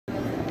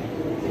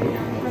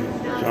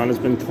John has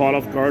been caught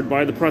off guard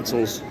by the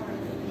pretzels.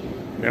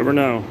 Never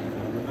know.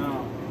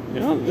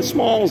 You know, the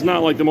small is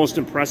not like the most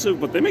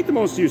impressive, but they make the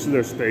most use of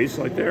their space.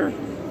 Like they're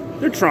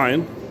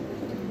trying.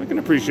 I can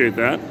appreciate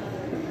that.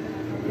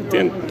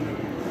 You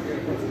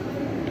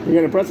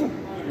get a pretzel?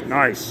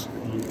 Nice.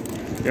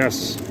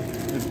 Yes.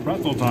 It's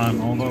pretzel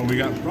time, although we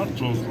got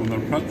pretzels from the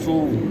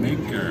pretzel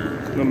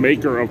maker. The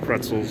maker of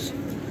pretzels.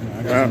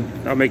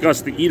 That'll make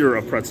us the eater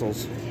of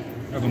pretzels.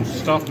 Got some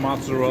stuffed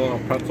mozzarella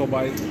pretzel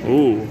bites.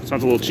 Ooh,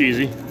 sounds a little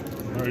cheesy.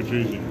 Very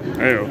cheesy.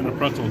 Ew. And a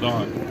pretzel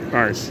dog.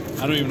 Nice.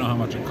 I don't even know how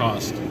much it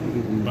cost,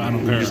 but I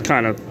don't care. Just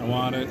kind of. I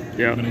want it.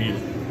 Yeah. I'm gonna eat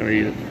it. Gonna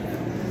eat it.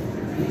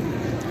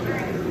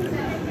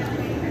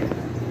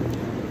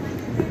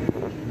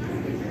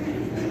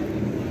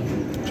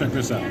 Check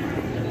this out.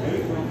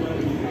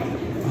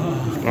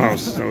 Wow,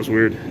 that was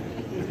weird.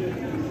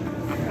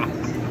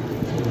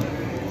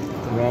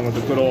 Wrong with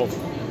the good old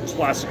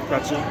classic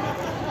pretzel.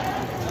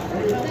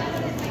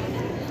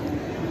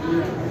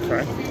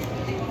 Okay.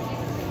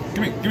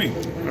 Give me.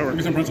 Over. Give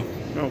me some pretzel.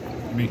 No.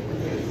 Give me.